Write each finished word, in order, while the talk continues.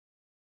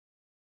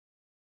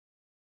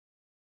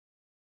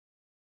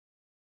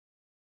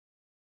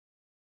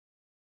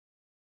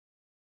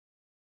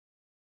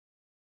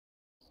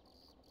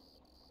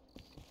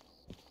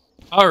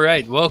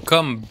Alright,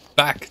 welcome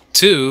back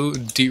to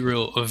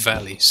Derail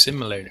Valley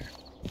Simulator.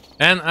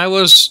 And I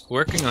was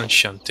working on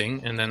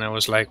shunting, and then I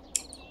was like,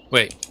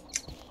 wait,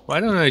 why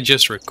don't I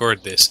just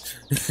record this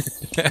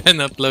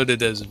and upload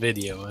it as a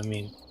video? I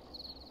mean,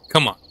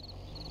 come on.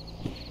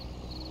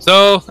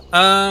 So,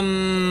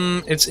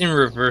 it's in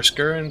reverse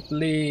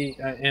currently.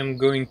 I am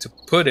going to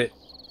put it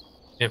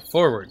in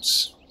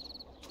forwards.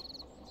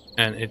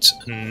 And it's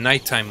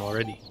nighttime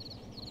already.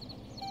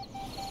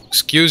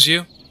 Excuse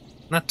you?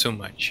 Not too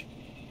much.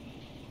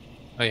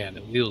 Oh yeah,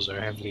 the wheels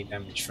are heavily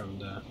damaged from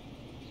the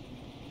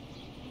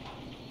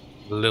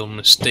little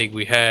mistake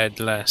we had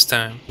last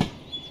time.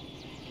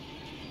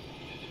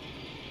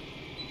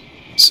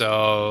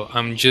 So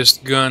I'm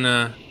just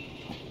gonna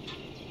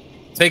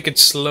take it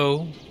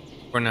slow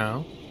for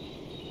now.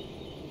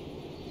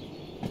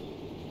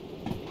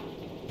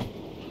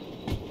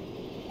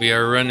 We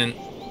are running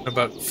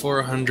about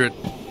 400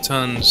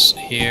 tons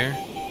here.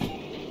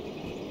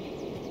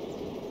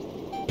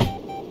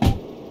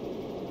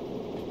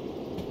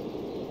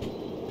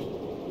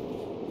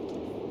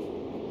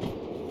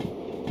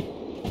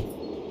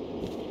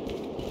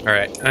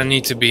 Alright, I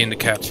need to be in the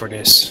cab for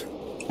this.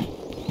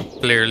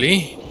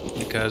 Clearly,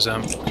 because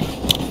I'm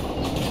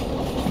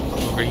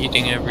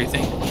overheating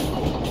everything.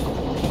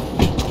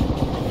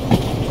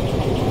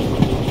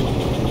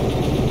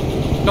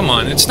 Come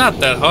on, it's not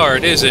that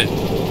hard, is it?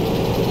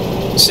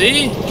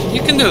 See?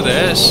 You can do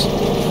this.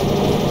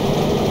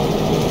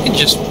 You can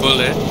just pull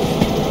it.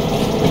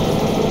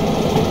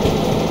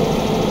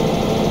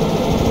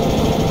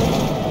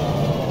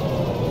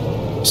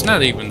 It's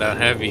not even that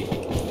heavy.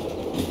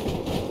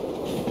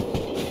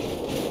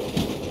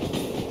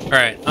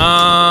 Alright,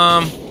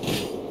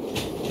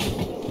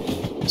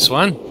 this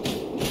one,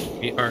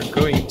 we are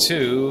going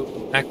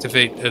to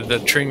activate the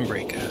train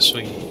brake as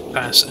we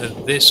pass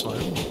this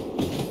one.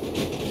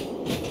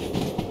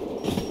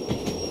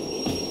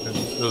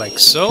 Like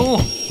so.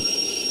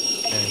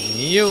 And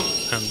you,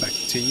 and back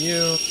to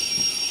you.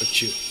 Put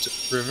you to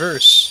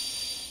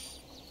reverse.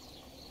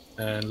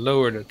 And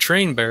lower the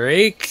train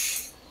brake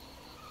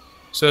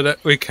so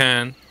that we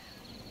can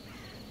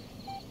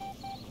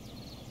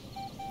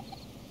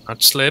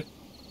not slip.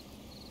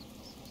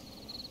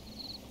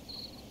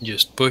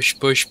 Just push,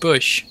 push,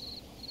 push.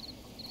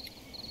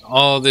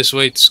 All this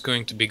weight is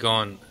going to be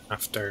gone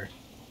after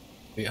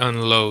we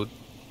unload,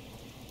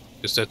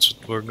 because that's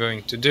what we're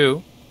going to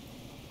do.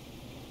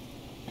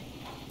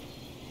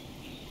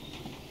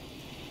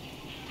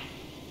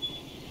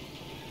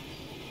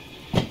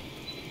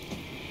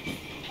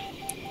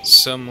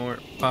 Some more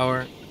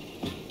power,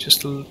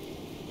 just a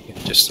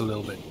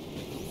little bit,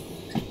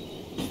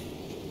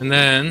 and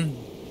then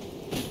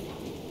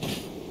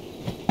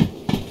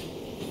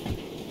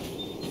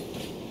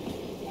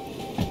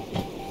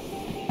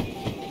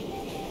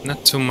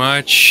not too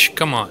much.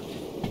 Come on,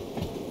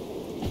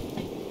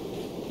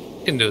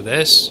 you can do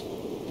this. A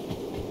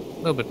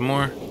little bit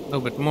more, a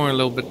little bit more, a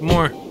little bit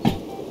more.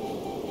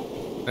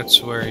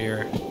 That's where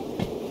your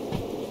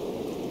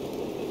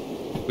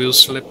wheels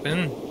slip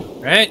in,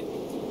 right?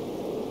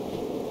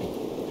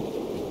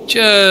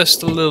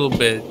 Just a little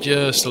bit,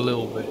 just a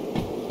little bit.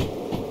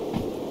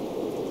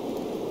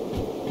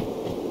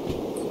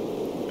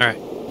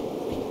 Alright.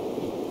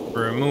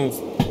 Remove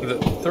the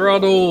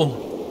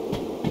throttle.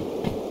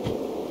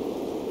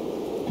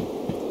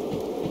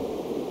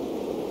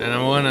 And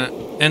I want to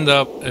end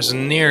up as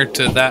near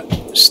to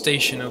that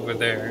station over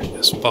there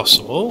as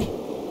possible.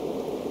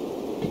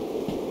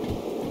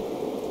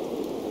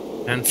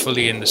 And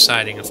fully in the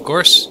siding, of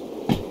course.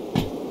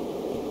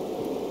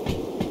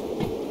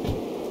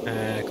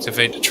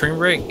 Activate the train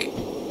brake.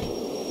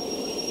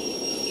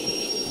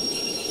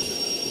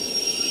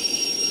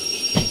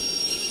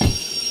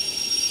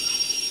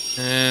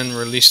 And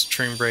release the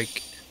train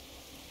brake.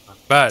 Not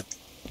bad.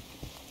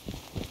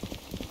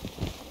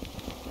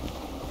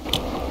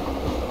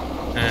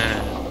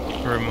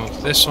 And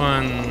remove this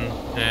one.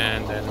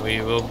 And then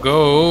we will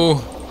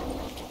go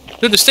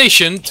to the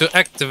station to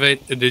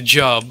activate the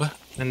job.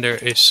 And there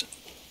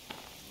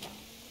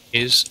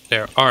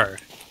are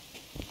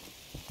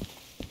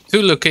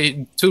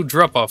two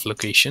drop-off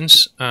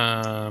locations.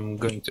 I'm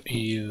going to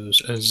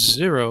use a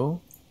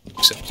 0,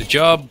 accept the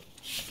job.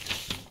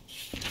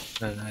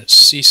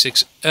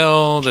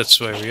 C6L, that's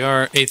where we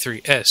are.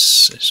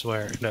 A3S is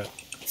where the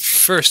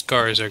first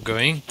cars are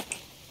going.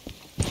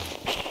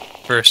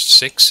 First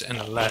 6 and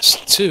the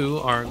last 2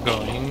 are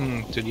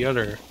going to the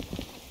other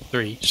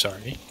 3,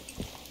 sorry.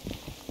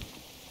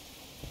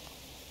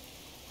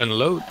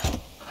 Unload.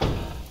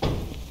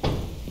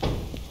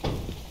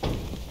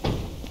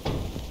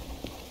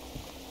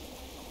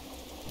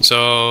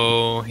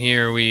 So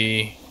here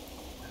we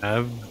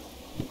have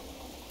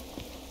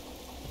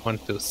 1,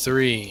 2,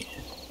 3,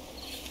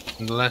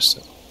 and the last,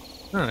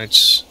 no,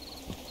 it's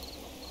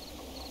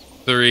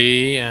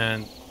 3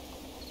 and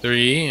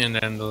 3, and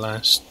then the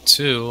last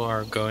 2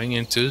 are going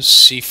into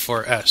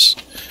C4S.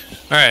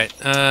 Alright,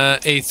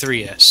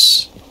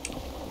 A3S.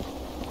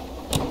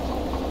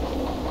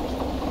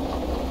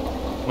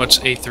 What's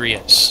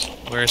A3S?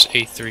 Where's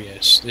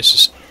A3S? This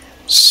is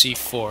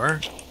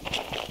C4.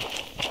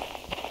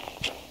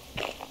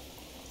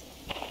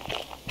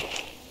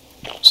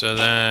 So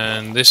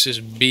then this is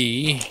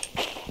B.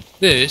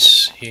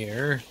 This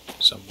here,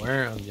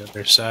 somewhere on the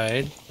other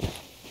side,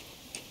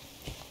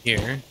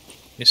 here,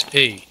 is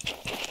A.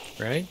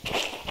 Right?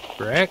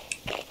 Correct?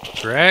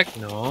 Correct?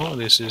 No,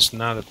 this is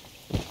not a...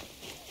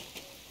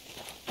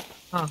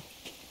 Huh.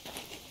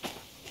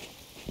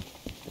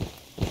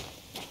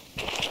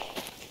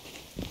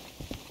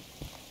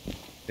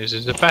 This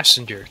is the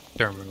passenger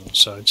terminal,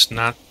 so it's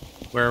not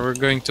where we're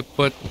going to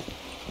put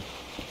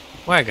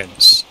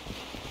wagons.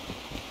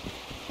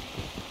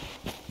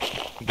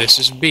 This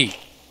is B.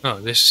 No,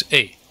 this is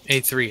A.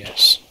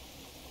 A3S.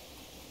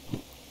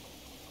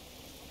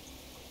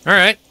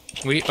 Alright,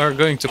 we are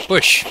going to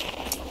push.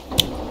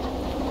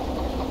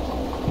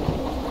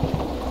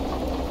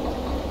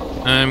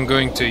 I'm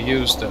going to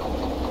use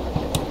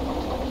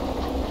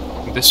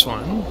this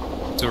one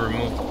to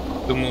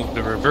move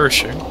the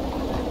reverser,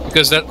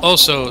 because that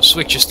also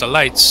switches the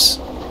lights.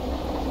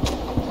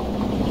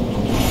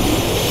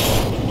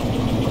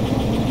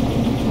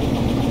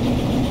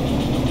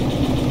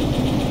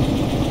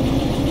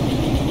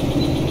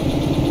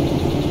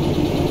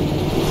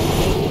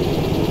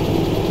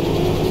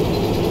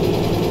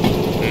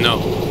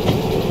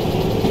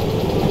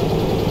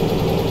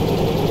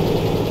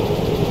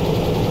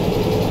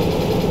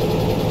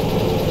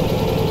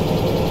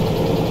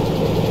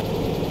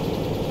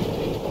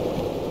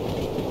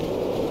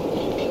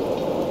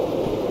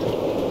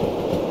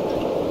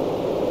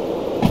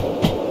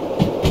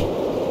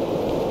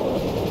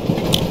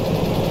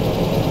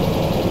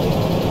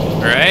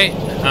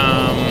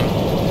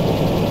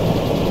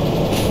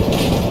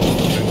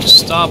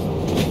 Stop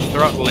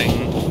throttling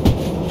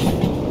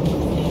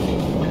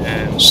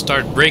and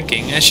start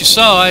braking. As you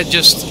saw, I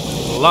just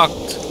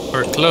locked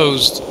or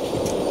closed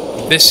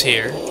this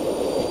here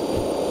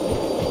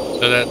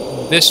so that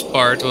this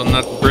part will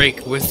not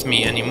brake with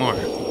me anymore.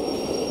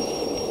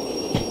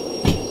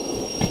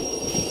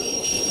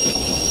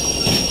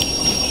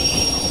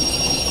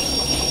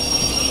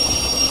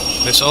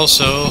 This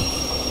also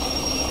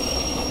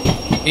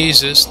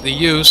eases the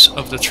use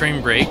of the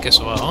train brake as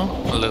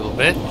well, a little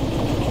bit.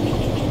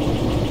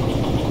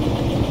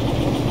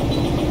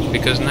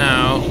 Because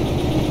now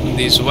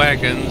these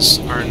wagons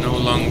are no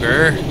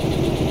longer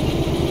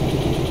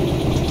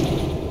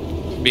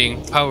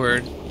being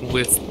powered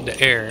with the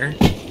air,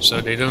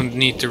 so they don't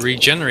need to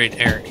regenerate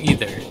air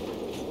either.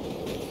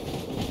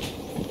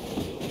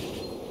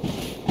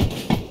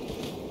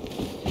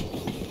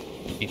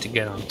 Need to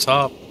get on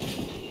top.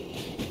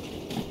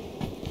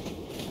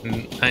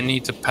 And I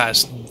need to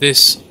pass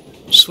this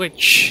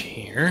switch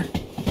here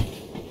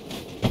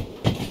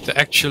to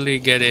actually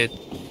get it.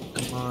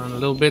 Come on, a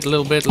little bit,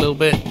 little bit, little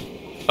bit.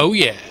 Oh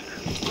yeah.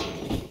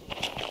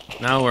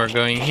 Now we're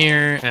going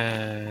here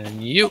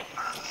and you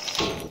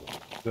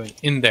going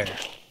in there.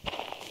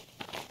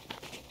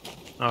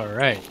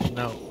 Alright,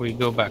 now we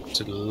go back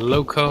to the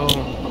loco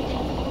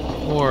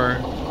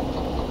or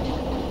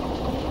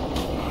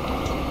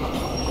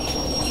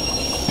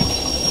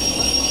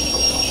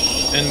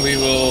and we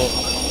will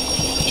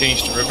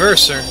change the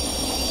reverser.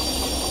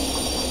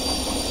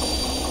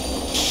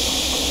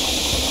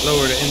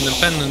 Lower the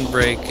independent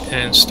brake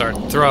and start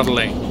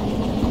throttling.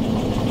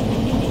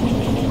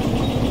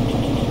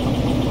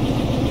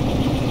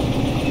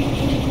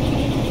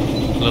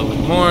 A little bit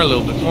more, a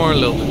little bit more, a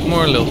little bit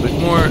more, a little bit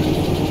more.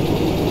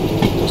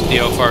 See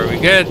how far we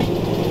get.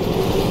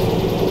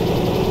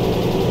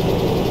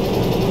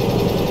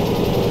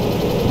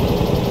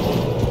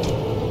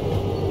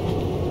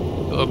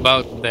 So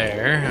about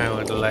there, I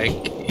would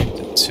like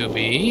it to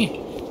be.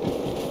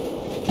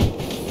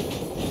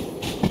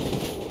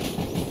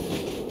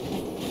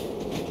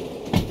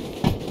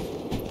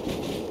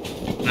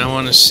 I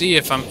want to see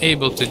if I'm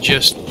able to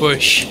just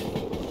push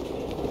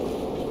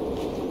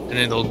and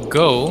it'll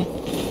go.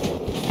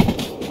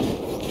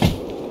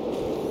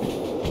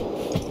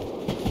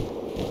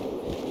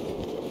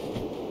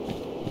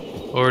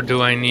 Or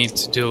do I need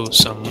to do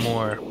some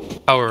more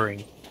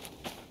powering?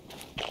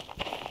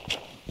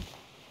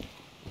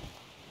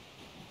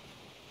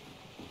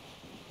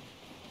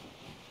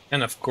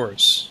 And of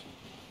course,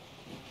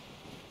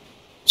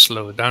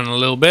 slow it down a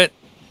little bit.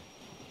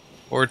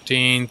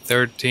 14,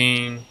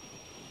 13,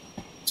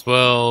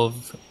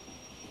 12,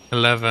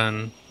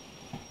 11,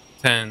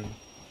 10,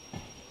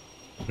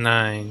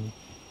 9,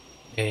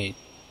 8,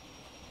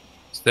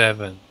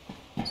 7,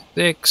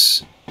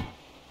 6,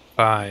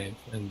 5,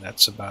 and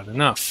that's about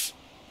enough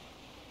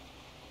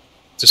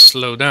to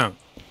slow down.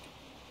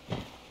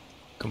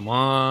 Come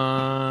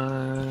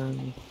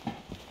on.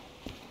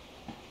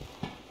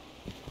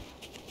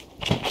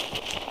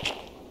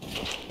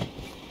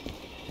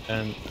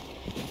 And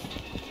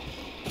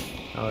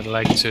I would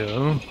like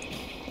to.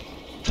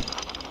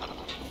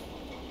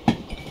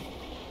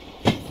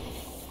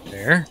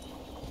 There.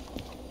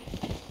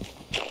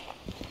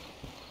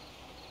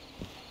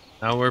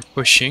 Now we're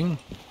pushing.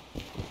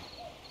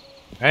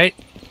 Right?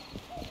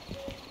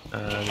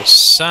 The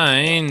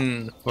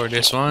sign for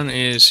this one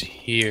is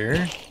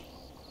here.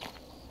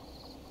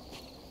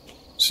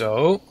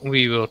 So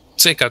we will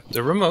take out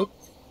the remote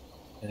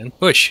and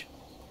push.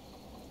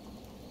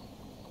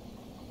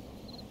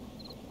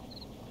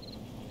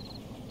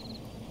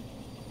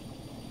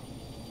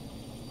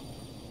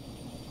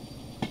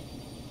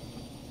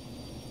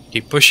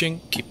 Keep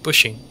pushing, keep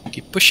pushing,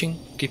 keep pushing,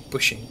 keep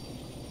pushing.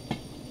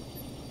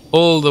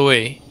 All the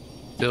way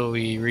till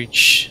we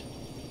reach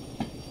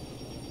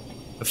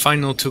the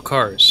final 2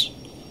 cars.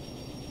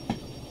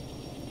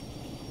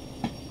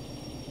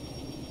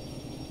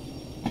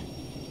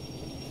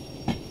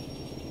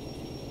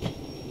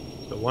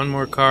 So 1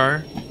 more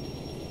car.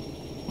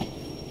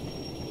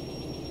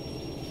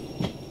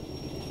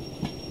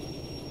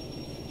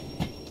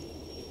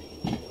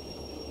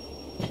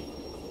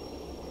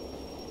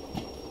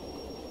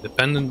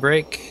 Dependent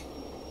brake,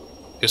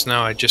 because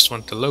now I just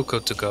want the loco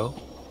to go.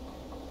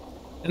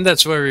 And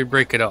that's where we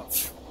break it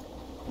off.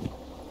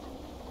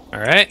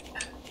 Alright.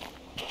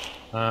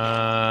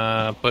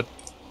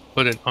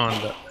 Put it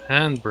on the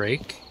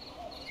handbrake.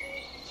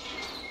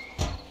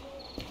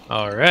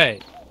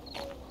 Alright.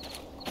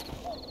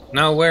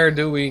 Now where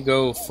do we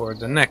go for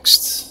the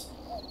next?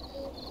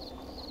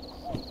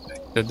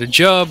 Back to the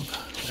job,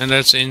 and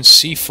that's in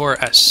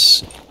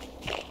C4S.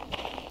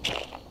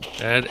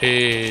 That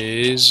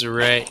is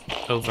right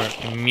over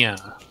Mia.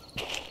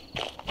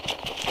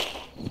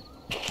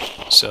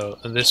 So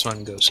this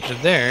one goes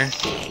there.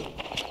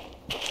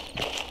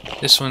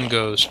 This one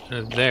goes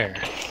there.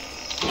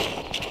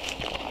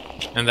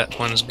 And that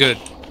one's good.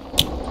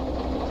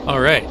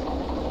 Alright.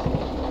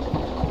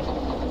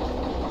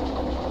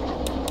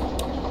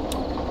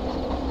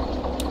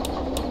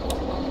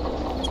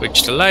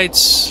 Switch the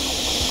lights.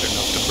 Turn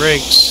off the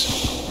brakes.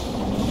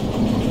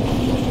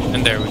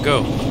 And there we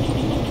go.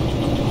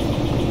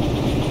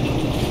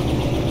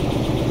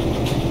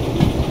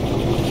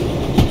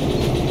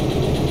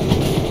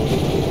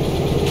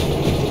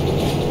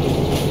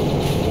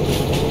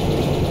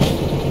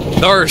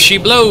 There she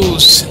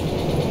blows!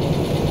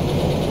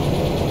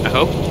 I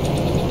hope.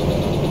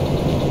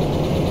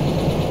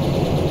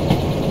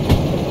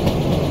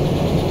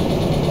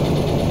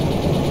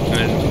 And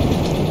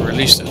then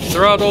release the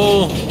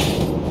throttle.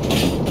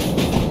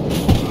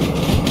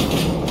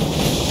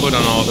 Put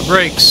on all the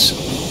brakes.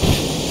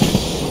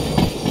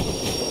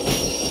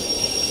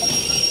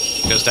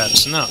 Because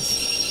that's enough.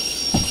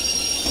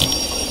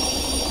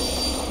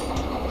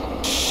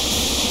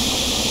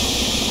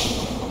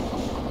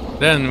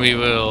 Then we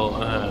will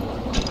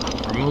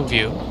remove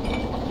you,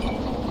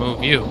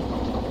 move you,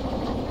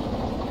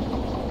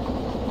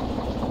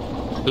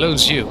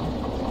 close you,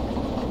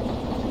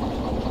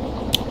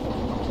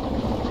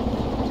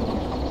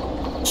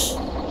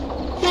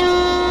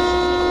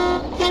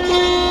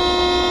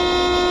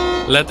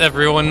 let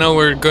everyone know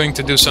we're going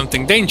to do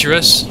something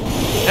dangerous,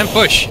 and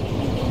push.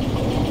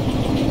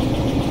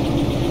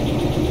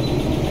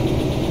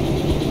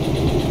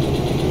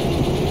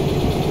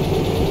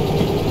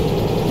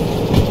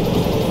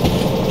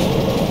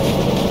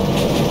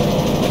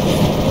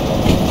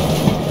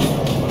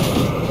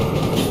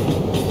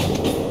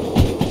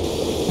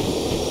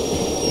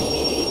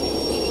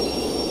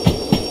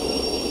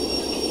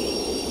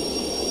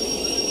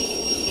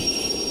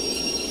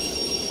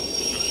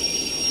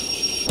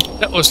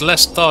 That was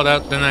less thought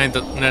out than I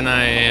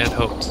had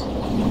hoped.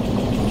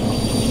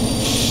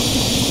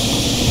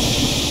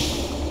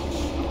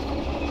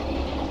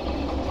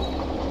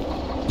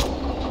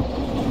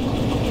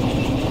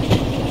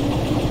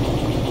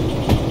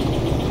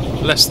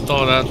 Less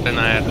thought out than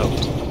I had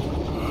hoped.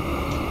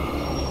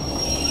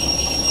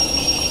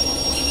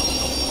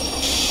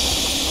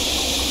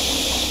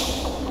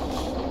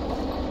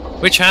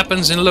 Which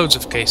happens in loads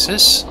of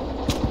cases.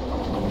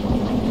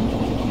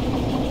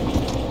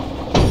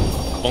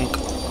 Bonk.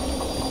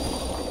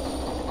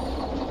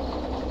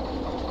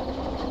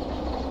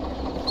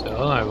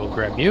 So I will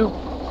grab you.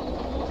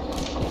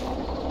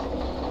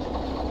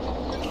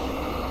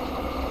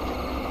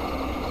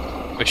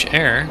 Push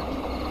air.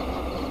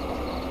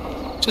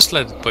 Just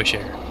let it push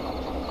air.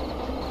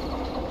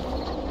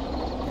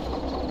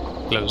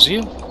 Close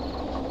you.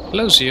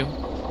 Close you.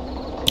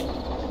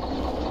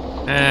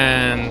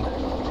 And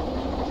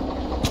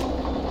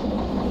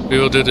we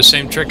will do the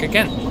same trick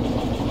again.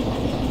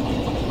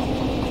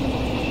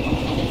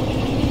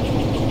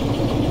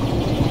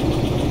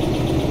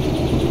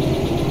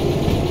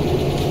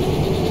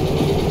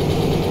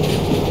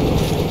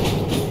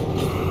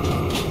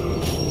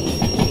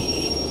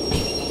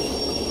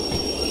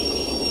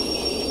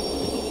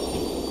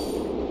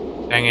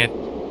 Dang it.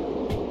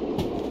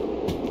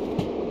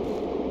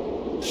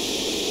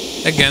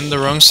 Again, the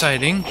wrong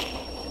siding.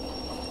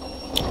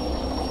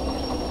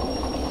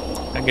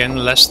 Again,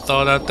 less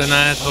thought out than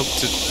I had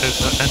hoped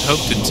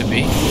it to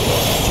be.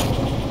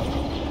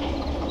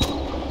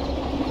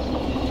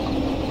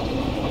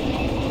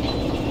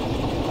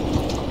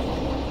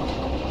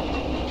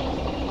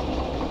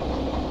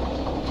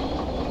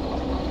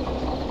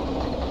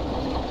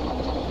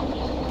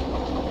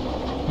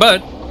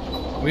 But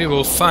we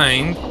will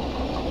find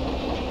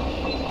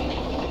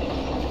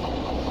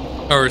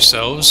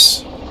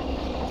ourselves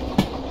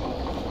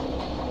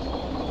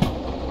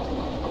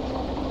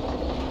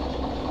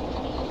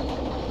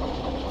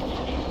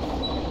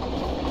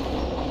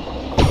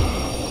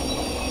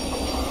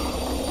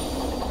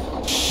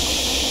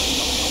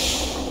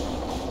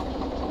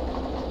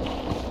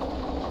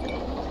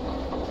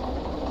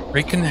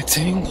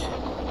Reconnecting.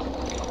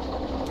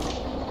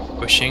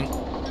 Pushing.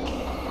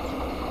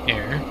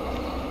 Air.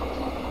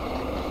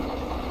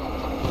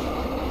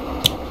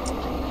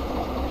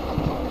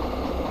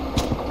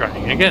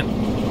 Trying again.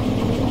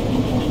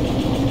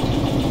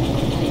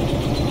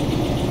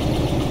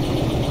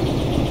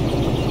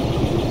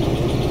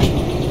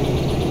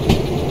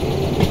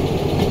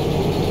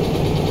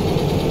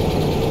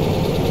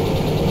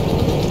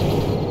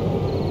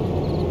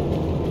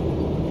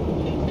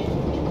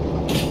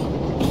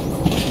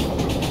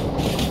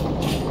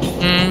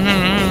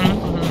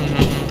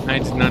 I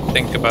did not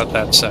think about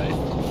that side.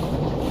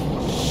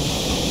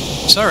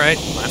 It's alright,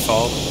 my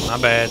fault, my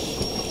bad.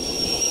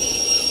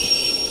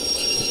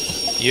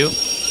 You.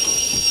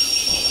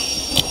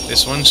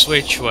 This one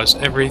switch was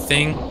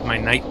everything my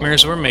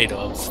nightmares were made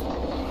of.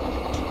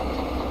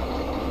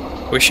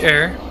 Push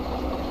air.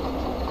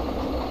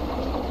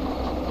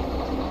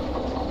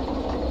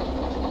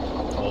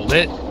 Hold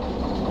it.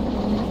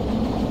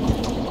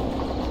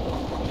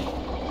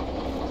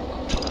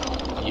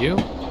 You.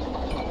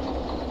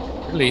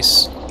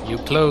 Release. You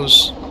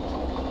close.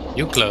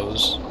 You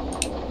close.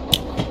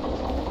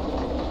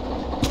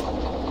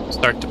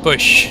 Start to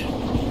push.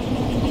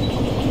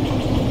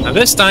 Now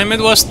this time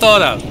it was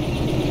thought out.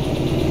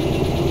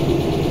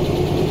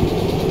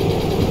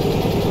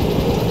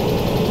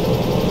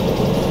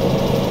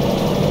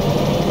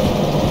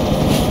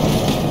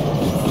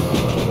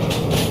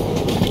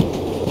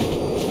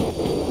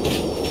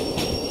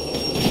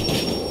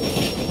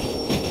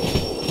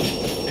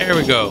 There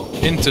we go.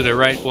 Into the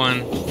right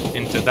one.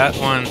 Into that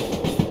one.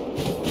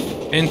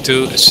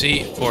 Into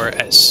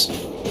C4S.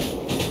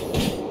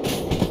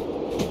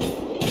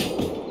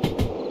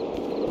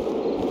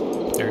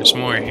 There's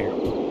more here.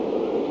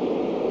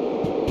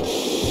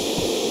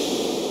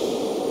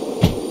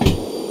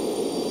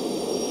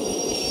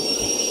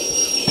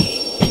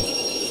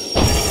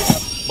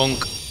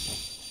 Bonk.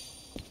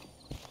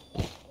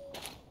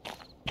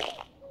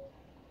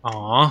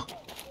 Aw.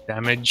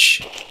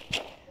 Damage.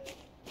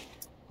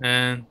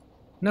 And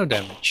no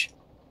damage.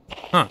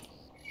 Huh.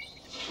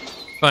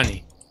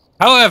 Funny.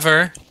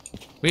 However,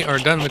 we are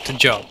done with the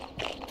job.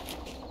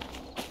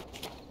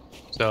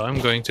 So I'm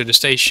going to the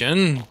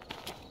station.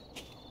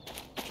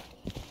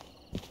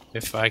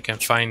 If I can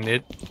find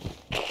it.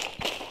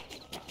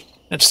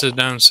 That's the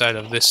downside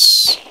of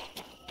this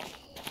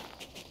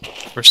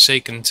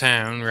forsaken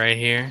town right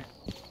here.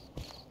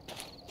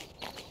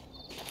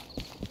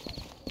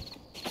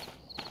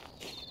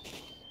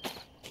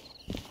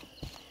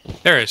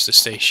 There is the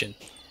station.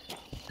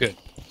 Good.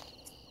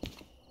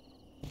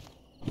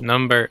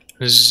 Number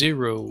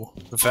 0.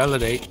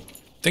 Validate.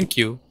 Thank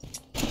you.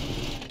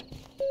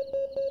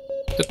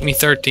 Took me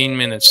 13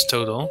 minutes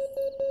total.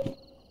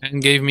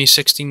 And gave me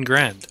 16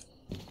 grand.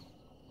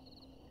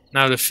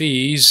 Now the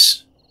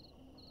fees.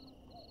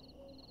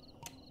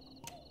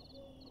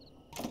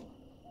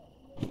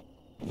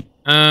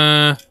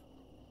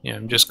 Yeah,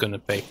 I'm just gonna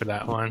pay for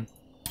that one.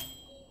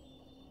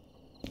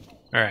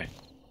 Alright.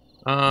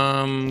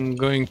 I'm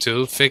going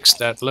to fix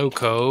that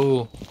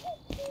loco.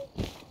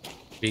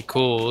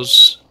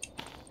 Because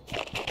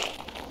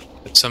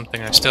it's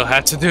something I still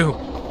had to do.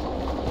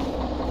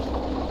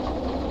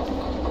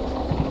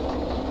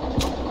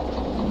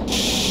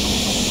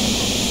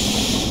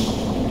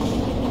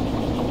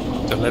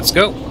 So let's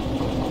go.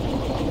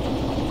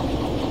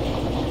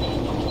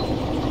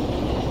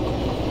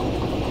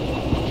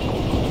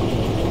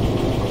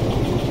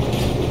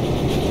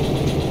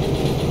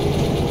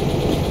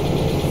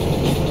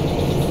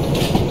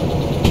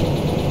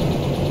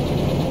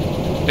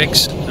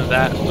 Fix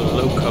that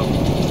loco.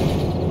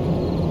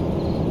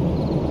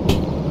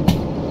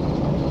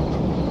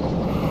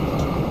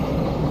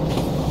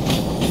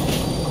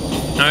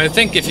 Now I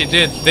think if you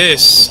did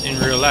this in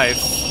real life,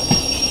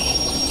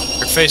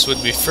 your face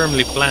would be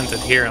firmly planted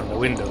here on the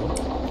window,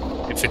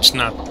 if it's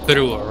not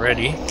through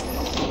already.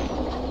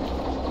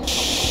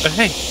 But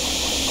hey,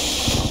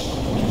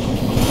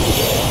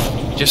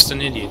 just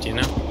an idiot, you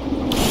know?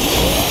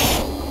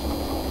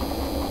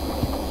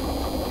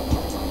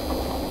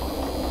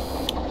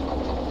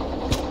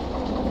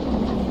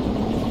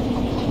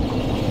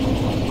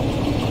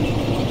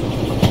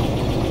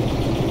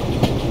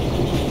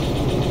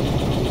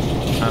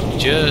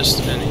 Just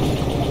an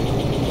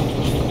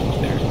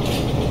there.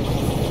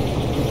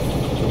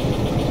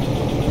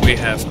 We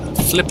have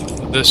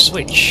flipped the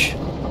switch.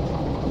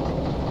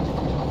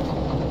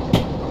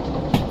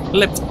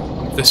 Flipped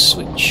the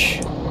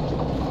switch.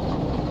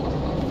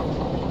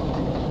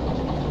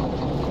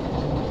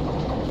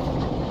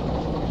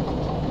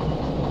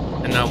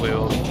 And now we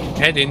will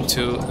head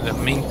into the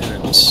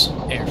maintenance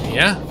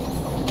area.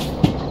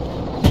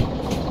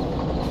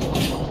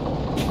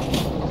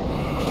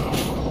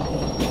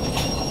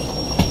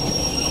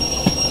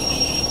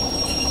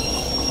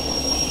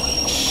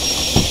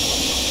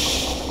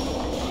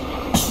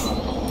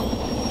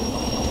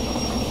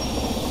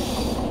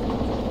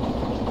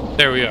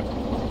 There we are.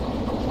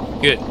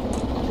 Good.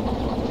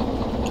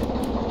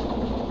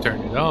 Turn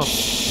it off.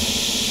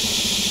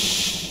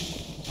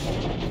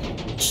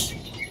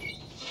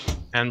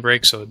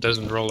 handbrake so it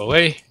doesn't roll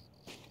away.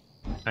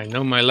 I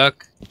know my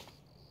luck.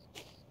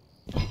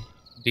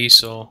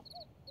 Diesel.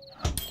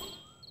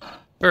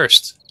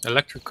 First,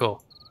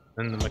 electrical,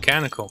 then the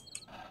mechanical.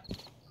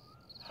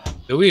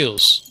 The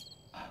wheels.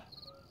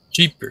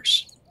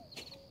 Jeepers.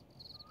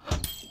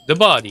 The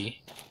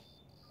body.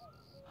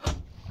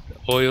 The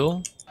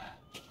oil.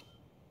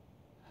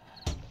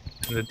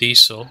 And the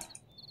diesel.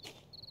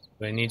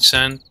 Do I need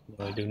sand?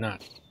 No, I do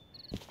not.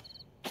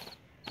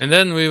 And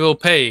then we will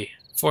pay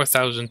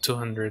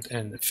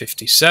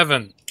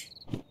 4,257.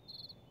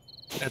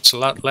 That's a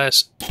lot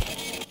less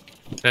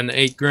than the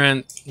 8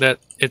 grand that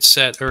it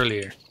said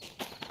earlier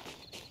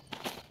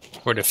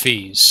for the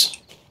fees.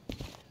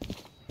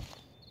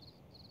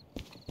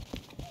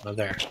 Oh,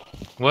 there.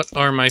 What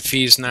are my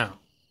fees now?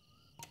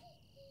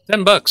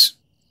 $10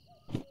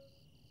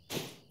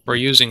 for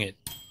using it.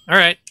 All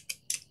right.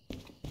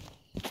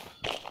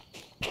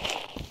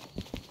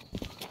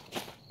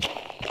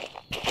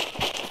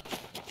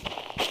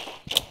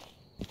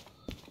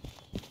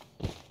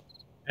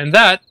 And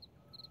that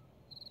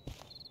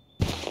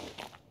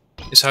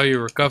is how you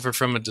recover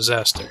from a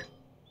disaster.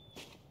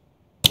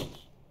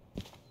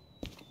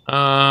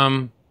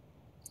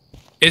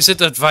 Is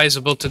it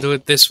advisable to do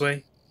it this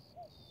way?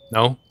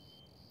 No.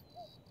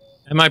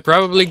 Am I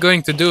probably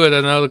going to do it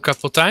another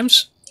couple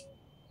times?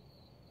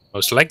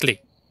 Most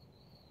likely.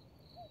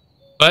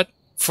 But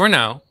for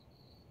now,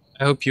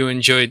 I hope you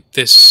enjoyed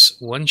this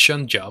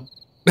one-shot job.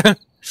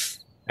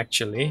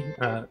 Actually,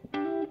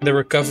 the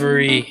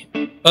recovery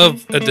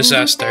of a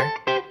disaster.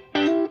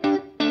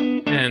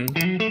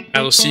 And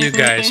I will see you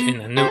guys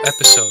in a new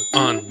episode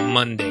on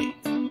Monday.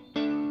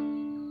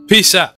 Peace out.